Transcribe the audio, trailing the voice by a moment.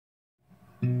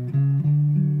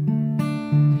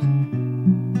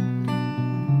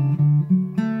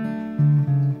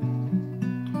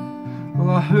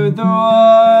heard there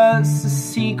was a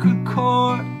secret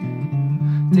chord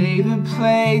David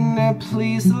played and it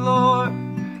pleased the Lord.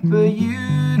 But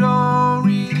you don't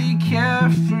really care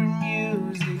for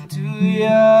music, do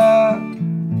ya?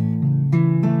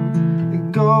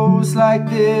 It goes like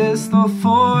this: the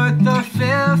fourth, the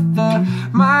fifth, the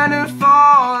minor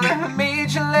fall, and the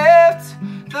major lift.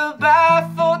 The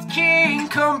baffled king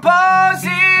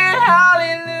composing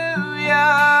hallelujah,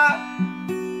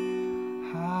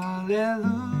 hallelujah,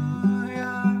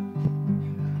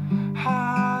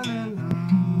 hallelujah,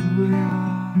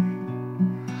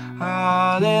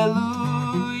 hallelujah,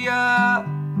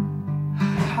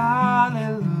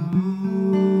 hallelujah.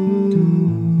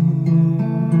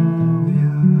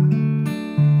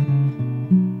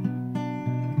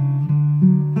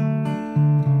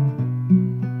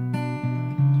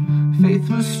 Faith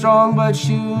was strong, but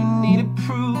you needed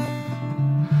proof.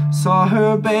 Saw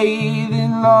her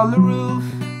bathing on the roof,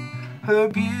 her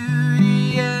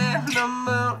beauty and the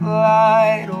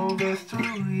moonlight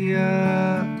overthrew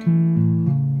ya.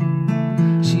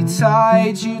 She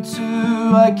tied you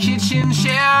to a kitchen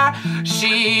chair,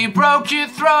 she broke your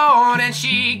throat and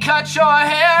she cut your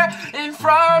hair. And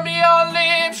from your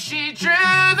lips she drew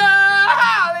the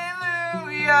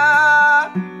hallelujah,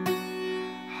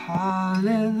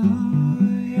 hallelujah,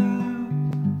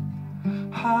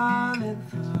 hallelujah,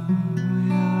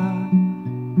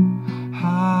 hallelujah,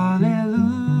 hallelujah,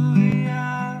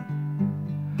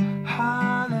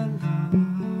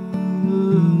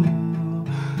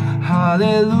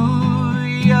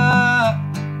 hallelujah,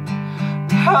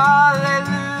 hallelujah,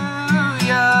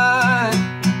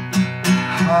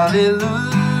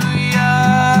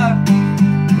 hallelujah,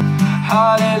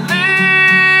 hallelujah,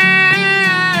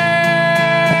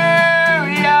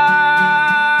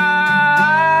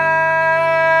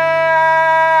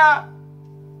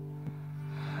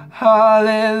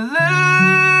 hallelujah.